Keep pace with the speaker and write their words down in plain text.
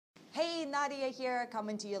Hey, Nadia here,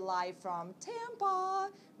 coming to you live from Tampa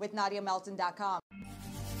with NadyaMelton.com.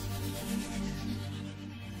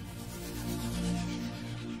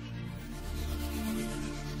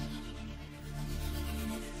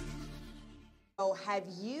 So have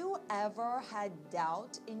you ever had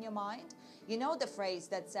doubt in your mind? You know the phrase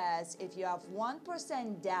that says, if you have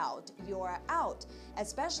 1% doubt, you're out.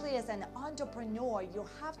 Especially as an entrepreneur, you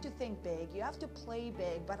have to think big, you have to play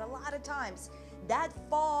big, but a lot of times that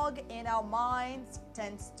fog in our minds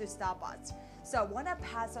tends to stop us. So I want to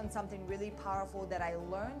pass on something really powerful that I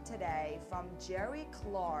learned today from Jerry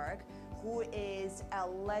Clark, who is a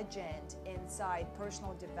legend inside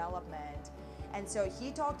personal development. And so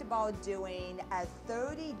he talked about doing a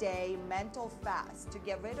 30-day mental fast to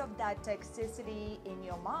get rid of that toxicity in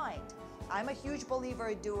your mind. I'm a huge believer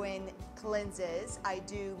in doing cleanses. I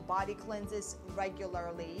do body cleanses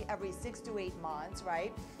regularly, every 6 to 8 months,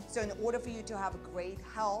 right? So in order for you to have great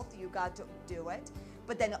health, you got to do it.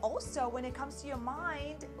 But then also when it comes to your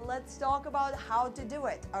mind, let's talk about how to do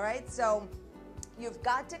it, all right? So you've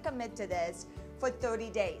got to commit to this for 30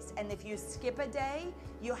 days. And if you skip a day,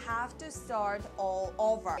 you have to start all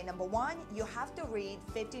over. Number one, you have to read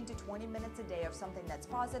 15 to 20 minutes a day of something that's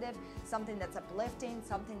positive, something that's uplifting,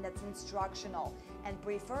 something that's instructional, and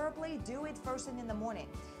preferably do it first thing in the morning.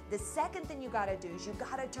 The second thing you gotta do is you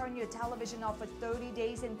gotta turn your television off for 30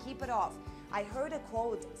 days and keep it off. I heard a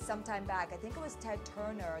quote sometime back, I think it was Ted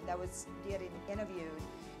Turner that was getting interviewed,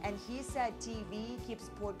 and he said TV keeps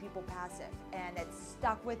poor people passive, and it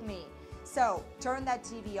stuck with me. So turn that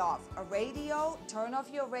TV off. A radio, turn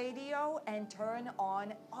off your radio and turn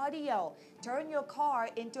on audio. Turn your car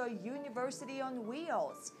into a university on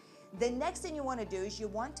wheels. The next thing you want to do is you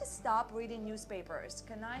want to stop reading newspapers.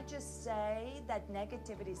 Can I just say that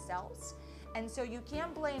negativity sells? And so you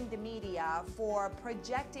can't blame the media for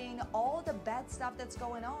projecting all the bad stuff that's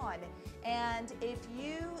going on. And if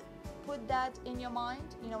you put that in your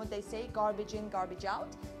mind, you know what they say, garbage in, garbage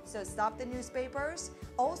out. So stop the newspapers.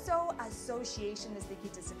 Also, association is the key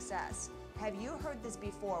to success. Have you heard this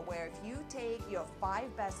before, where if you take your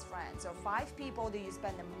 5 best friends or 5 people that you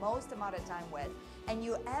spend the most amount of time with and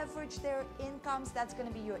you average their incomes, that's going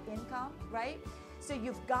to be your income, right? So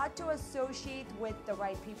you've got to associate with the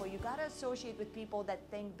right people. You got to associate with people that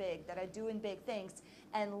think big, that are doing big things,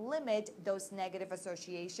 and limit those negative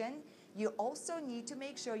association. You also need to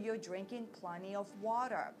make sure you're drinking plenty of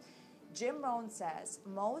water. Jim Rohn says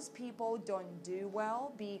most people don't do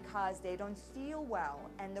well because they don't feel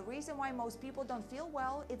well. And the reason why most people don't feel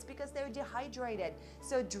well, it's because they're dehydrated.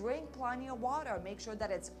 So drink plenty of water. Make sure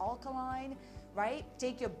that it's alkaline, right?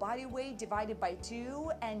 Take your body weight divided by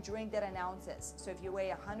 2 and drink that in ounces. So if you weigh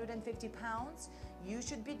 150 pounds, you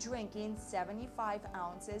should be drinking 75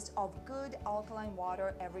 ounces of good alkaline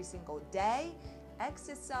water every single day.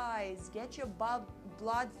 Exercise, get your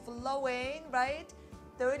blood flowing, right?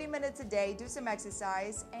 30 minutes a day, do some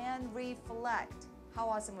exercise and reflect. How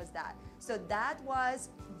awesome was that? So that was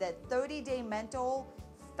the 30-day mental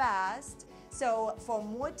fast. So for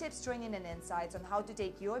more tips, training, and insights on how to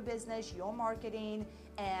take your business, your marketing,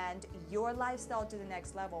 and your lifestyle to the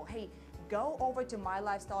next level, hey, go over to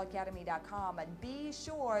mylifestyleacademy.com and be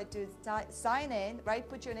sure to sign in, right?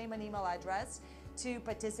 Put your name and email address to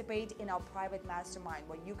participate in our private mastermind,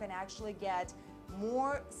 where you can actually get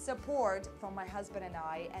more support from my husband and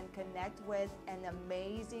I and connect with an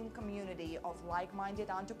amazing community of like-minded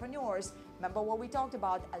entrepreneurs. Remember what we talked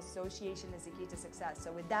about, association is the key to success.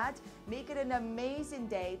 So with that, make it an amazing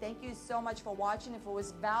day. Thank you so much for watching. If it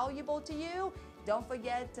was valuable to you, don't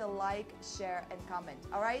forget to like, share, and comment.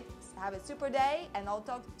 All right, have a super day, and I'll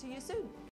talk to you soon.